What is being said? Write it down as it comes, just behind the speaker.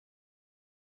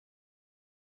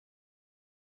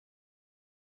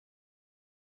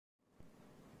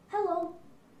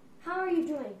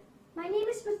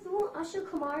is Mithul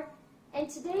Ashokkumar, and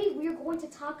today we are going to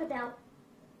talk about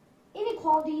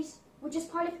inequalities, which is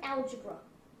part of algebra.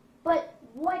 But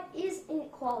what is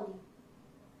inequality?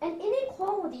 An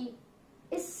inequality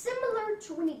is similar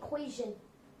to an equation,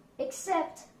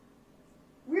 except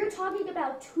we're talking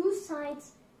about two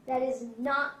sides that is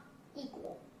not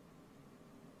equal.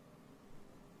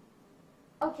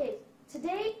 Okay,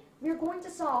 today we're going to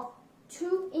solve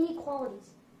two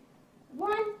inequalities.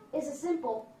 One is a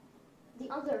simple, the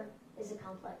other is a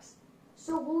complex.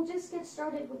 So we'll just get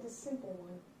started with the simple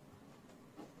one.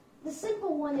 The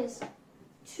simple one is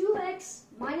 2x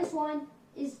minus 1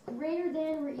 is greater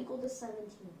than or equal to 17.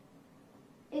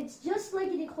 It's just like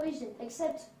an equation,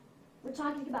 except we're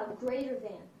talking about greater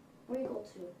than or equal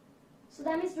to. So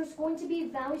that means there's going to be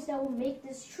values that will make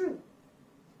this true.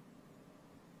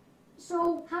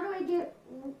 So how do I get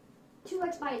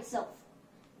 2x by itself?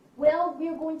 Well, we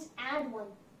are going to add 1,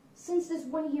 since this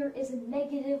 1 here is a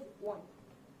negative 1.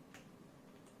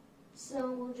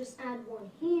 So we'll just add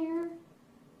 1 here,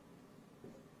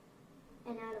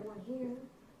 and add 1 here.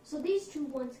 So these two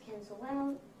 1s cancel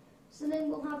out. So then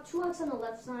we'll have 2x on the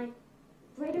left side,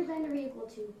 greater than or equal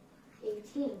to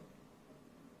 18.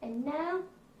 And now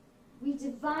we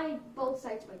divide both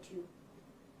sides by 2.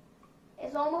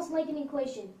 It's almost like an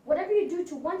equation. Whatever you do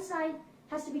to one side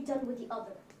has to be done with the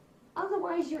other.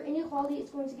 Otherwise, your inequality is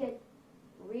going to get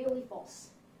really false.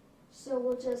 So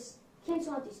we'll just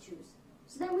cancel out these 2's.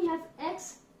 So then we have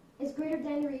x is greater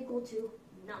than or equal to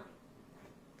 9.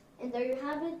 And there you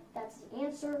have it. That's the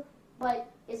answer.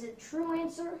 But is it a true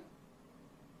answer?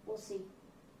 We'll see.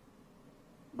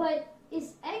 But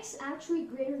is x actually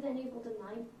greater than or equal to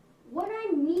 9? What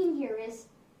I mean here is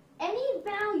any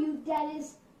value that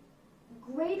is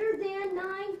greater than 9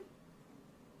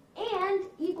 and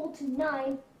equal to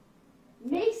 9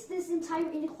 makes this entire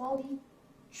inequality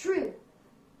true.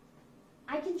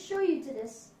 I can show you to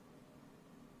this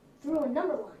through a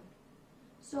number line.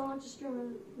 So I'll just draw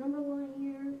a number line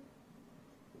here.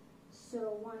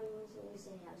 So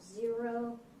we have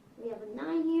 0. We have a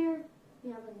 9 here.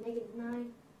 We have a negative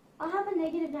 9. I'll have a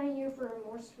negative 9 here for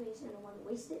more space, and I don't want to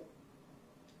waste it.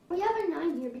 We have a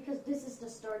 9 here because this is the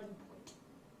starting point.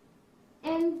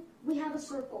 And we have a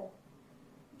circle.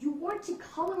 You want to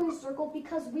color a circle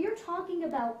because we are talking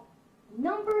about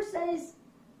numbers that is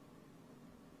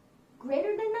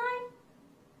greater than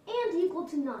 9 and equal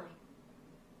to 9.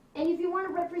 And if you want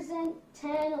to represent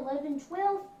 10, 11,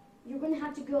 12, you're going to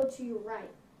have to go to your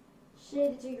right.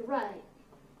 Shade it to your right.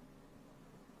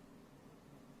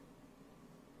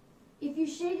 If you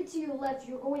shade it to your left,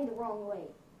 you're going the wrong way.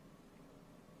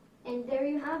 And there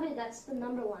you have it, that's the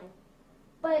number line.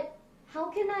 But how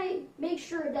can I make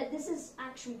sure that this is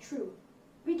actually true?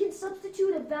 We can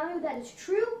substitute a value that is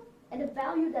true and a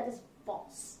value that is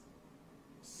false.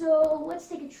 So let's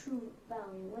take a true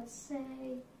value. Let's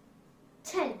say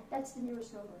 10. That's the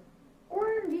nearest number.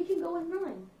 Or we can go with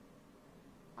 9.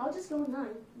 I'll just go with 9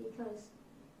 because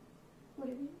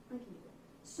whatever I can do it.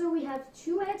 So we have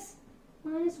 2x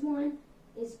minus 1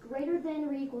 is greater than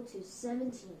or equal to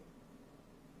 17.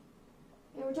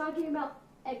 And we're talking about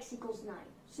x equals 9.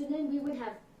 So then we would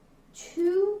have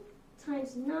 2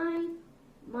 times 9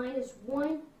 minus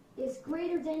 1 is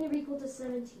greater than or equal to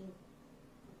 17.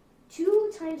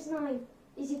 2 times 9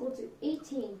 is equal to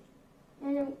 18.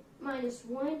 And then minus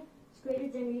 1 is greater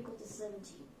than or equal to 17.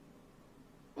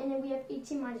 And then we have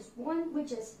 18 minus 1,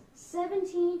 which is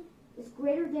 17 is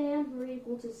greater than or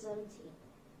equal to 17.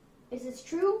 Is this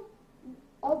true?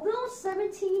 Although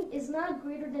 17 is not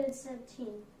greater than 17,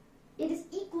 it is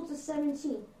equal to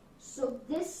 17. So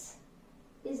this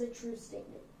is a true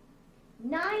statement.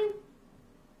 9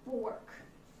 will work.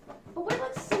 But what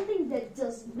about something that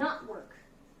does not work?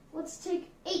 Let's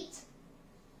take 8.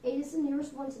 8 is the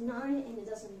nearest one to 9, and it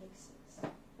doesn't make sense.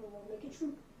 And we'll make it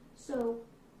true. So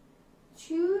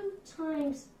 2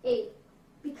 times 8,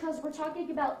 because we're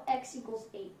talking about x equals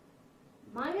 8,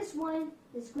 minus 1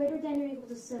 is greater than or equal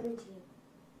to 17.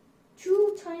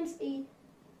 2 times 8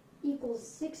 equals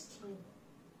 16.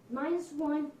 Minus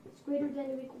 1 is greater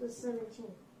than or equal to 17.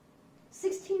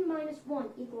 16 minus 1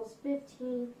 equals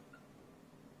 15,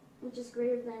 which is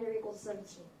greater than or equal to 17.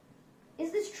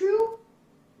 Is this true?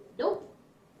 Nope.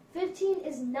 15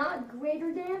 is not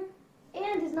greater than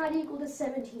and is not equal to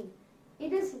 17.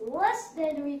 It is less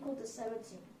than or equal to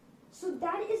 17. So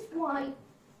that is why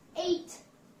 8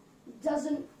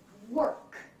 doesn't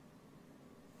work.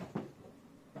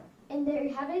 And there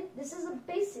you have it. This is a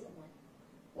basic one.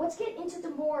 Let's get into the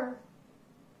more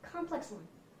complex one.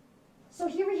 So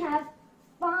here we have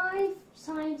 5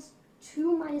 times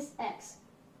 2 minus x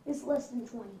is less than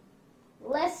 20.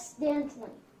 Less than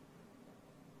 20.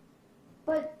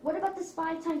 But what about this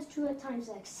 5 times 2 times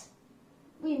x?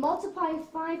 We multiply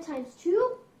 5 times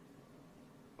 2,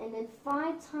 and then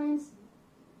 5 times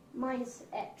minus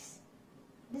x.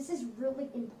 This is really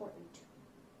important.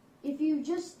 If you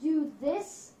just do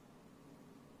this,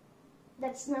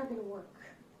 that's not going to work.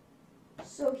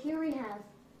 So here we have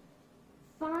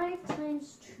 5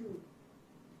 times 2.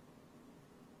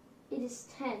 It is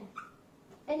 10.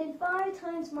 And then 5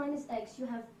 times minus x, you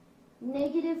have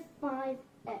negative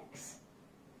 5x,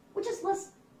 which is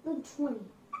less than 20.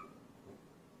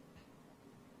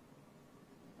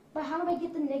 But how do I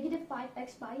get the negative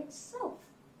 5x by itself?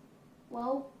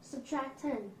 Well, subtract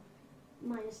 10.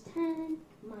 Minus 10,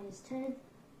 minus 10.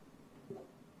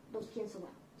 Those cancel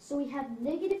out. So we have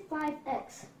negative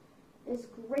 5x is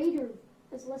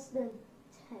less than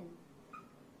 10.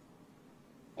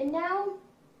 And now,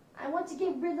 I want to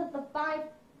get rid of the 5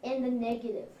 and the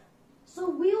negative. So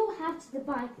we'll have to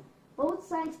divide both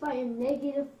sides by a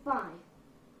negative 5.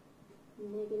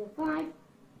 Negative 5.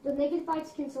 The negative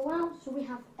 5's cancel out, so we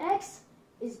have x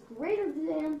is greater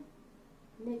than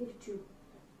negative 2.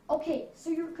 Okay,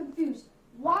 so you're confused.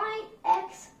 Why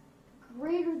x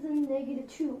greater than negative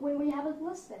 2 when we have it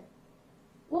less than?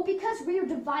 Well, because we are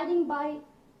dividing by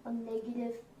a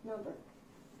negative number.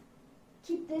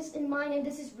 Keep this in mind, and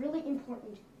this is really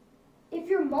important. If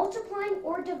you're multiplying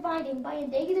or dividing by a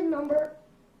negative number,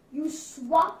 you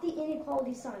swap the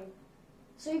inequality sign.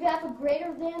 So if you have a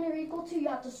greater than or equal to, you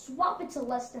have to swap it to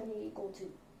less than or equal to.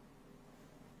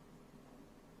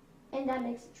 And that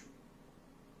makes it true.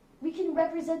 We can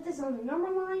represent this on the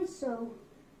number line, so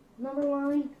number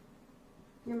line.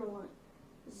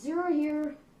 0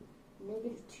 here,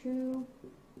 negative 2,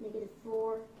 negative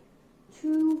 4,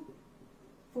 2,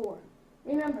 4.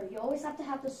 Remember, you always have to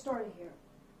have the starter here.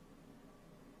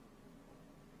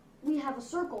 We have a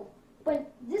circle,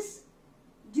 but this,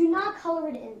 do not color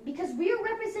it in, because we are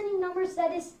representing numbers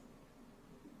that is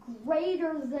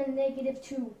greater than negative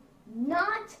 2,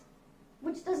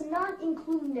 which does not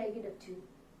include negative 2.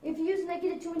 If you use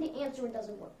negative 2 in the answer, it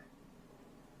doesn't work.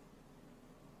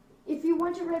 If you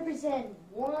want to represent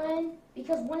 1,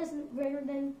 because 1 is greater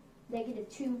than negative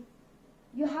 2,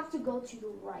 you have to go to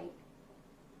the right.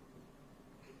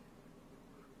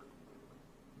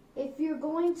 If you're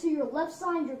going to your left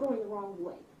side, you're going the wrong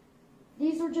way.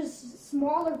 These are just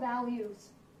smaller values.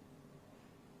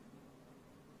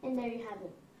 And there you have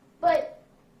it. But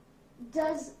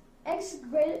does x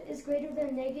is greater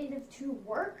than negative 2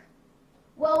 work?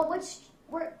 Well, let's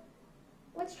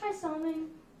try solving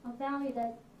a value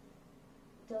that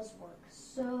does work.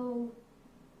 So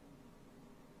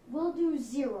we'll do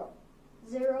 0.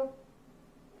 0.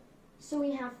 So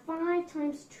we have 5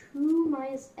 times 2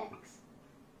 minus x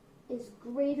is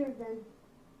greater than,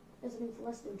 this means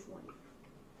less than 20.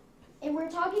 And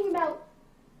we're talking about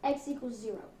x equals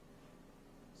 0.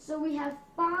 So we have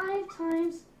 5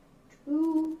 times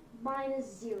 2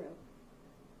 minus 0,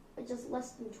 which is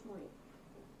less than 20.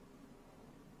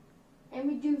 And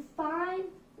we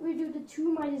do the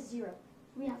 2 minus 0.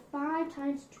 We have 5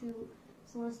 times 2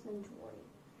 is less than 20.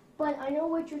 But I know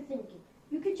what you're thinking.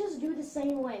 You could just do the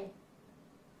same way.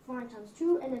 5 times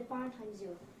 2 and then 5 times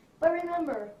 0. But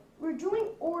remember, we're doing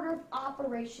order of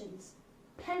operations.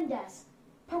 PEMDAS,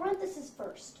 parenthesis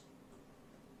first,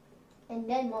 and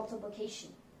then multiplication.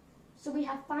 So we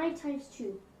have 5 times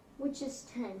 2, which is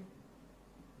 10.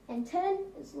 And 10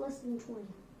 is less than 20.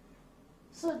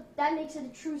 So that makes it a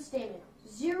true statement.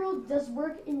 0 does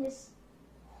work in this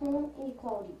whole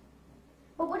inequality.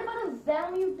 But what about a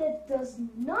value that does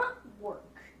not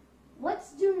work?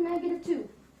 Let's do negative 2.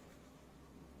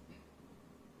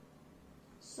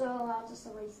 So I'll just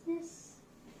erase this.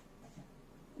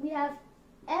 We have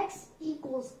x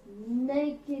equals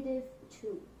negative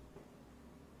 2.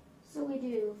 So we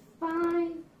do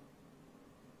 5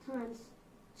 times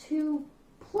 2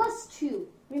 plus 2.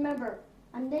 Remember,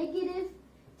 a negative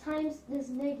times this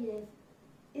negative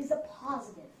is a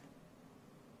positive,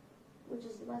 which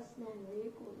is less than or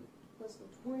equal to less than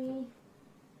 20.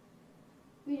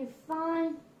 We do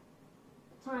 5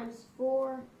 times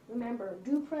 4. Remember,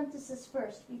 do parentheses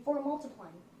first before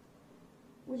multiplying,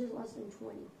 which is less than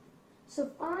 20. So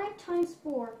 5 times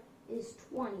 4 is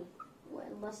 20,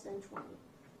 less than 20.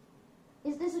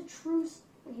 Is this a true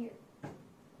here?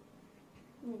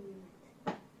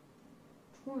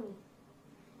 20.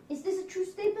 Is this a true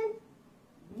statement?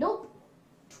 Nope.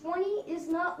 20 is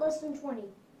not less than 20.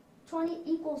 20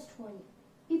 equals 20.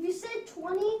 If you said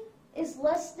 20 is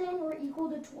less than or equal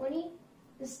to 20,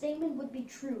 the statement would be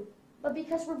true. But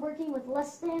because we're working with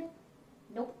less than,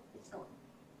 nope, it's gone.